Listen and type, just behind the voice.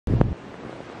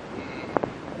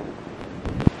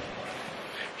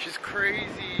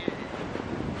crazy.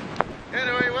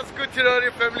 Anyway, what's good today,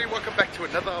 family? Welcome back to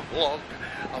another vlog.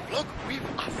 A vlog with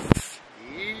us.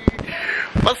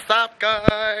 Yeah. What's up,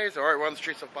 guys? Alright, we're on the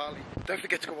streets of Bali. Don't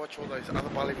forget to go watch all those other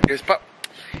Bali videos, but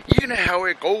you know how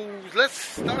it goes. Let's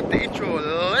start the intro.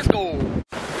 Let's go.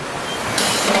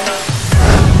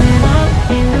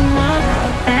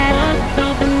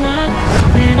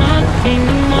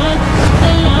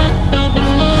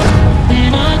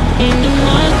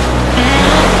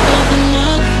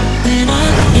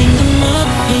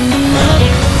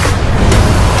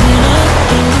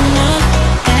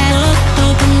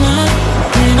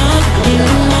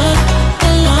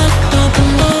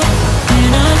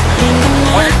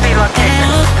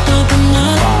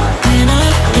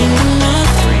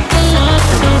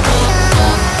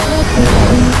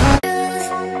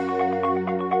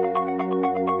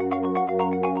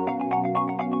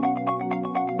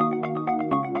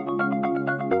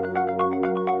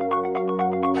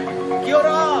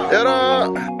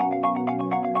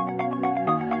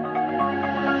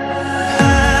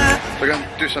 We're going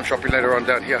to do some shopping later on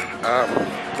down here.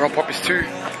 We're on Poppies 2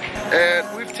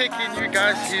 and we've taken you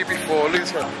guys here before.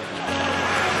 Let's go.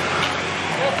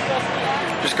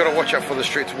 Just got to watch out for the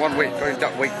streets. One way going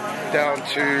that way down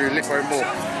to Lippo Mall,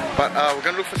 but we're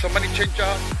going to look for some money changer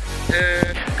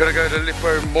and going to go to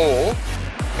Lippo Mall.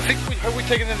 I think we've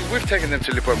taken them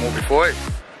to Lippo Mall before, eh?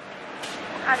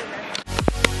 I don't know.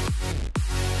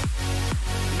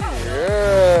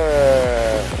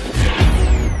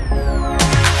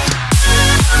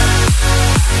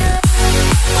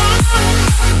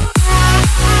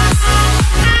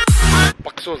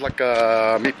 Bakso is like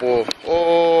a meatball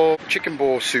or chicken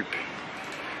ball soup.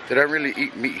 They don't really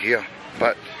eat meat here,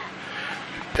 but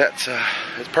that's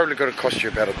it's probably going to cost you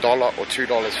about $1 or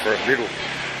 $2 for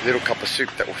a little cup of soup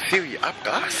that will fill you up,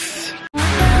 guys.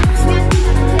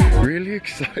 Really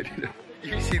excited.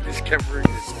 You see this camera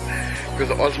because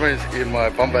the Osmo is in my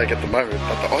bum bag at the moment,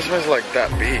 but the Osmo is like that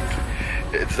big.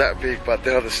 It's that big, but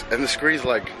then the screen's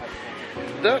like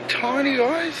that tiny,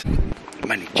 guys.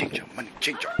 Money changer, money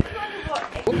changer.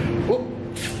 Oh,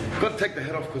 got to take the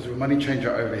head off because we're money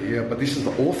changer over here, but this is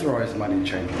the authorized money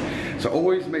changer. So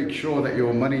always make sure that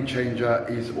your money changer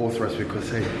is authorized because,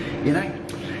 hey, you know,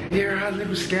 there are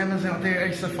little scammers out there,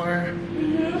 eh, Sapphire?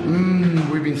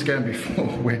 We've been scammed before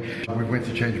where we went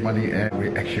to change money and we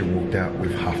actually walked out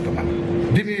with half the money.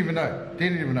 Didn't even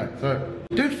know. So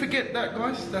don't forget that,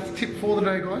 guys. That's a tip for the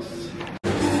day, guys.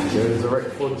 There's the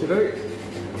rate for today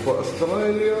for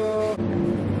Australia.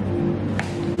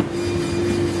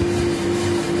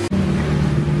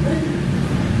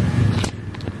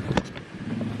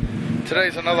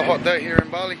 Today's another hot day here in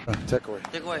Bali. Takeaway.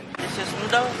 Takeaway. This is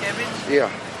noodle, cabbage? Yeah.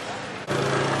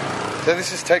 So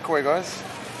this is takeaway, guys.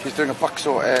 She's doing a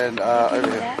bakso and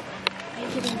over here.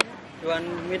 You want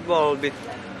meatball bit?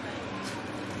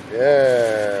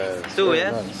 Yeah. Two,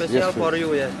 yes? Nice. Special Yes, for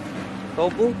you, yes.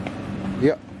 Tofu?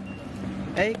 Yeah.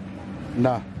 Egg?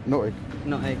 Nah, no egg.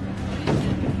 No egg.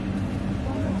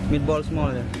 Meatball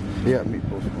small, yeah? Yeah,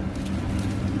 meatballs.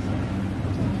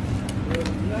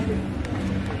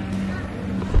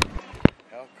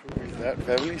 How cool is that,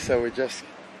 family? So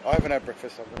I haven't had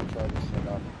breakfast, so I'm going to try this. And,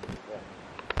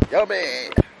 yeah. Yummy!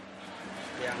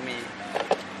 Yummy.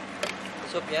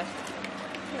 Soup, yes?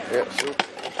 Yeah, soup.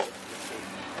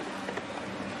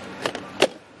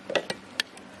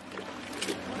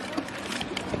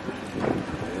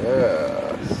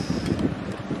 Yes.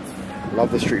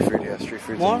 Love the street food here. Street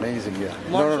food's More? amazing here.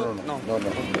 More No.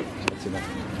 That's enough.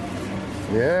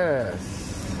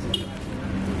 Yes.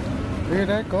 Look at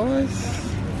that, guys.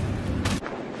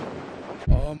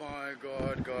 Oh my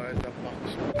god, guys, the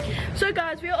box. So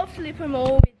guys, we're off to Lippo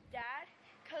Mall with Dad,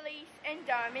 Khalees and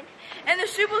Diamond, and the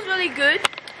soup was really good.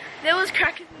 There was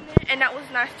crackers in there and that was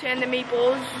nice too, and the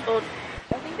meatballs, or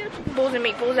I think they were chicken balls and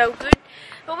meatballs, they were good.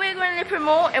 But we're going to Lippo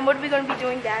Mall, and what are we going to be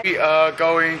doing, Dad? We are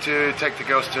going to take the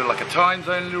girls to like a time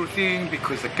zone little thing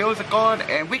because the girls are gone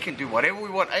and we can do whatever we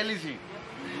want, eh, Lizzie?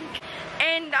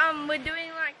 And we're doing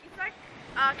like, it's like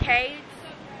arcades,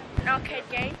 an arcade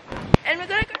game, and we're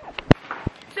going to grab.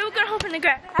 So we're going to hop in the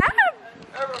grab.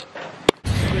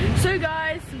 So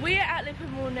guys, we are at Lippo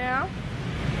Mall now,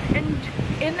 and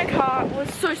in the car it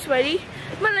was so sweaty.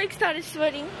 My legs started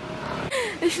sweating.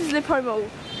 This is Lippo Mall.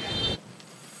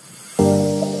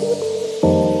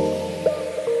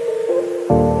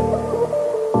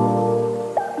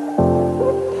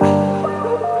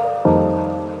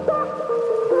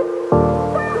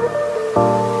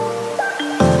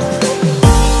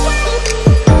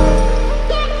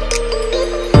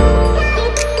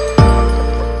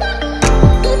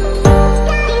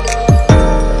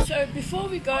 before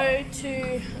we go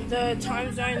to the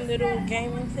time zone little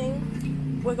gaming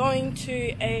thing, we're going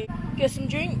to get some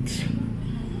drinks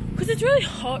because it's really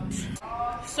hot.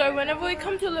 So whenever we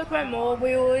come to Lipo Mall,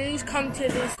 we always come to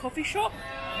this coffee shop.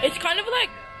 It's kind of like,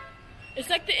 it's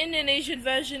like the Indonesian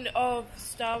version of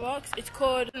Starbucks. It's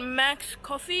called Max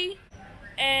Coffee,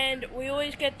 and we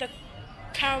always get the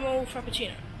caramel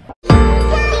frappuccino.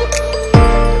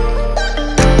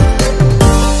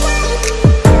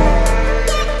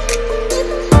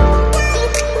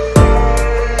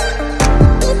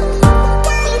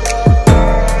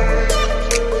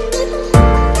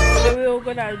 So we all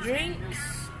got our drinks.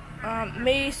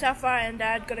 Me, Sapphire, and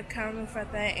Dad got a caramel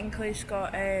frappe, and Khalees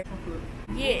got a...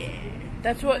 Yeah,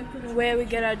 that's where we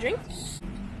get our drinks.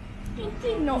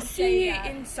 Not see you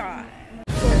inside.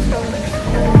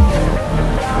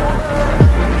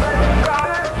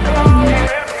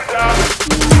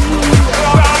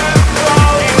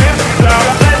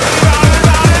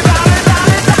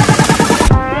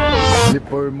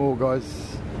 Lipo Mall,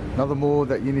 guys. Another mall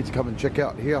that you need to come and check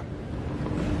out here.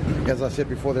 As I said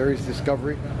before, there is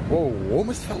Discovery. Whoa,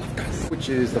 almost fell off, guys. Which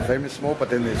is the famous mall, but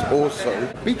then there's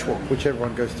also Beach Walk, which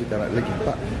everyone goes to down at Lincoln.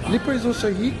 But Lipo is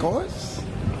also here, guys.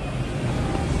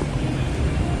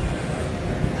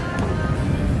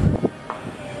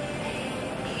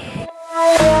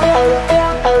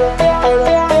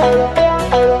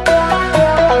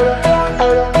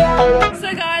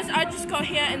 So guys, I just got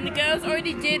here and the girls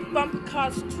already did bumper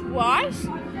cars twice.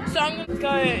 So I'm gonna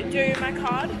go do my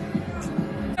card.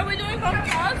 So we're doing bumper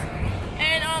cars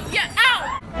and yeah,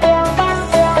 ow!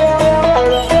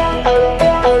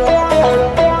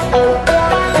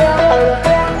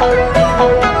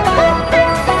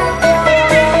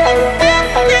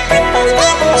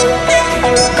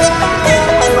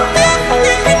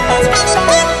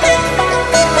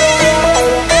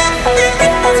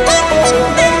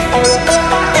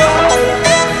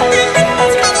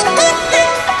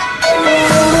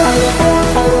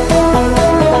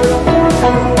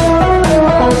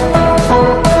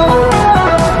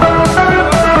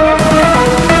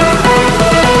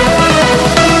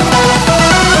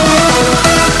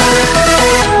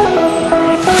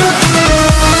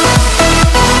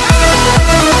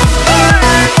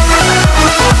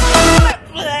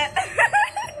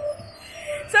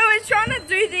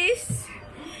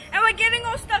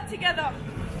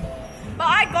 But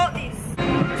I got this.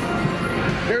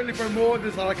 Apparently for more,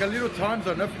 there's like a little time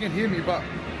zone. I don't know if you can hear me, but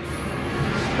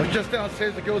I was just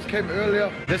downstairs. The girls came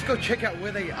earlier. Let's go check out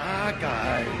where they are,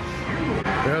 guys.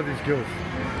 Where are these girls?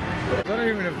 I don't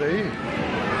even know if they're here.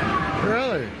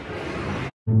 Really?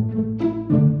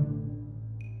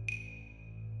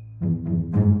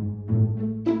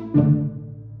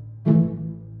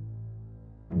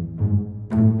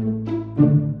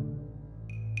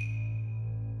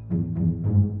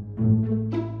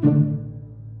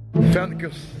 Found the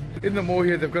girls in the mall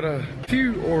here. They've got a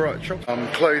few alright shops.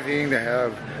 Clothing, they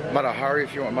have Matahari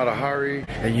if you want Matahari.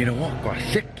 And you know what, guys,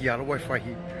 check out the Wi-Fi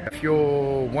here. If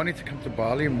you're wanting to come to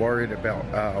Bali and worried about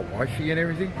Wi-Fi and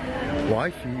everything,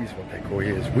 Wi-Fi is what they call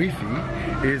here is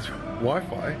Wi-Fi is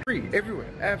Wi-Fi free everywhere,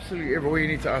 absolutely everywhere. You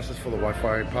need to ask us for the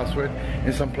Wi-Fi password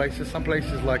in some places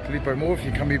like Lipo Mall. If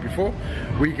you come here before,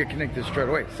 we get connected straight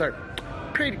away. So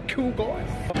pretty cool, guys.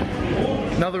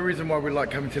 Another reason why we like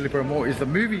coming to Lipo Mall is the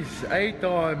movies,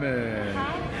 Diamond.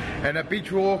 And at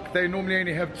Beach Walk, they normally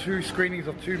only have 2 screenings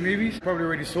of 2 movies. Probably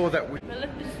already saw that with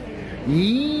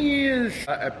yes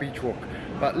at Beach Walk.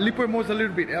 But Lipo Mall's a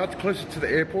little bit out, closer to the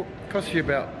airport. Costs you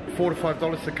about $4 to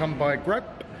 $5 to come by Grab.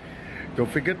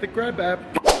 Don't forget the Grab app.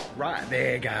 Right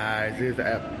there, guys, there's the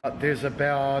app. But there's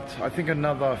about, I think,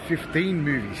 another 15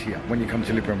 movies here when you come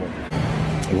to Lipo Mall.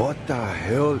 What the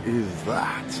hell is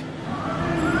that?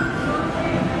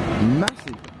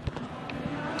 Massive.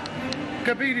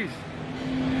 Capitis.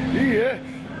 Yeah.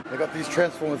 They got these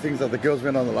transformer things that the girls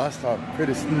went on the last time.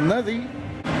 Pretty snazzy.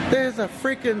 There's a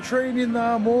freaking train in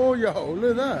the mall, yo.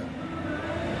 Look at that.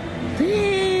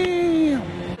 Damn.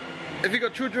 If you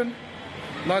got children,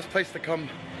 nice place to come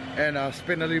and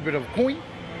spend a little bit of coin,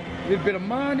 a little bit of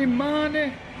money,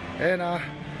 and yeah,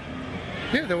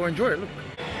 they'll enjoy it. Look.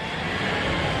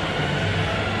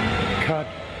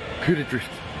 Cuda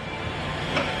drift.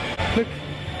 Look.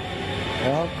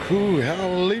 How cool, how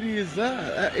litty is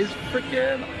that? That is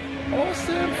freaking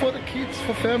awesome for the kids,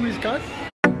 for families, guys.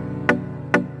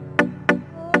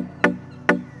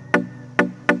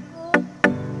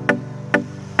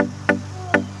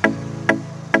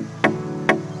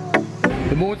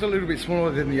 The mall's a little bit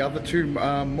smaller than the other 2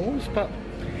 malls, but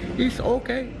it's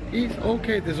okay. It's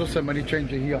okay. There's also money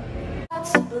changer here.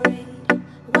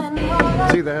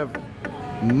 See, they have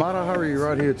Matahari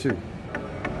right here too.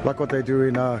 Like what they do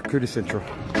in Kuru Central.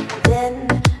 Then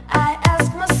I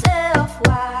ask myself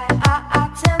why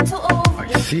I tend to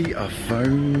I see a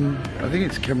phone. I think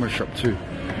it's camera shop too.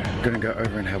 I'm gonna go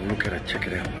over and have a look at it, check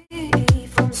it out.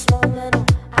 from small little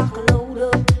I can load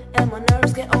up and my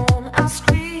nerves get on, I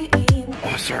scream.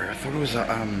 Oh, sorry, I thought it was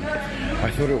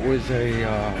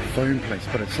a phone place,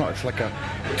 but it's not. It's like a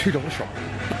 $2 shop.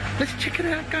 Let's check it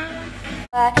out, guys.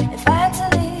 If I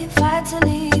had to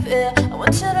leave, yeah, I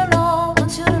want you to know, I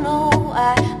want you to know,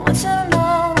 I want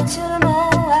you to know,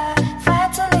 if I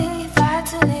had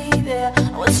to leave, yeah,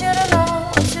 I want you to know,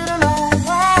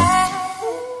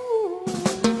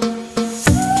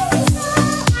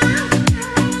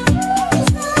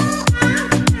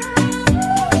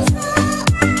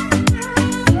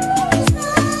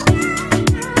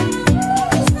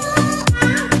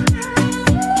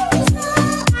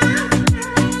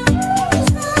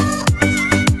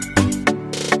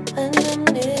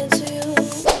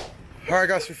 Alright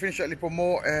guys, we finished at Lipo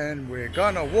Mall and we're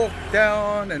gonna walk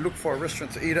down and look for a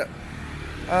restaurant to eat at.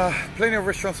 Plenty of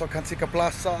restaurants on Kantika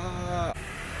Plaza.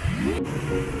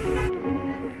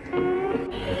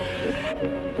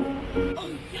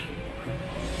 Oh,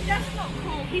 that's not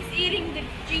cool. He's eating the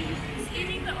Jesus. He's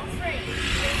eating the offering.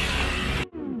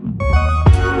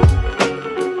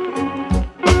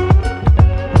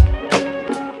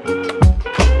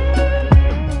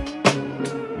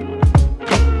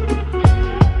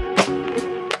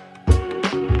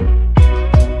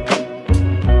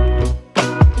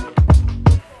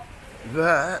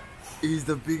 That is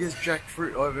the biggest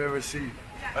jackfruit I've ever seen.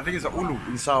 I think it's a ulu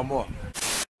in Samoa.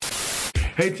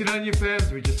 Hey Tinanya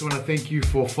fans, we just want to thank you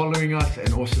for following us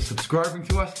and also subscribing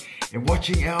to us and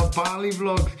watching our Bali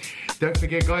vlogs. Don't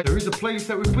forget guys, there is a playlist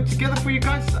that we put together for you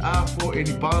guys for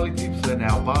any Bali tips and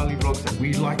our Bali vlogs that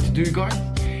we like to do guys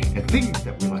and things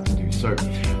that we like to do. So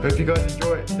hope you guys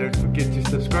enjoy it. Don't forget to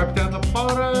subscribe down the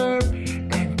bottom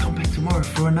and come back tomorrow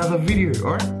for another video,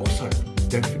 alright? Also,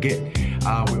 don't forget,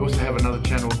 we also have another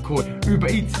channel called Uber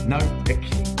Eats. No,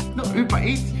 actually, not Uber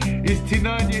Eats. It's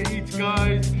Tinanya Eats,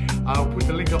 guys. I'll put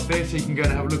the link up there so you can go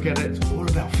and have a look at it. It's all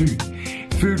about food.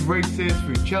 Food races,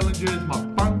 food challenges,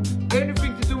 mukbang,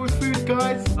 anything to do with food,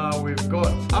 guys. We've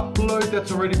got Upload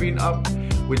that's already been up,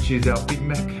 which is our Big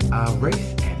Mac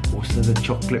race and also the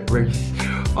chocolate race.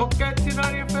 Okay,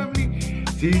 Tinanya family.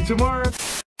 See you tomorrow.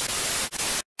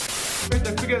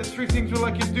 Don't forget the 3 things we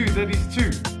like you to do. That is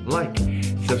to like,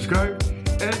 subscribe,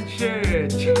 and share.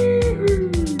 Cheeeehoooo.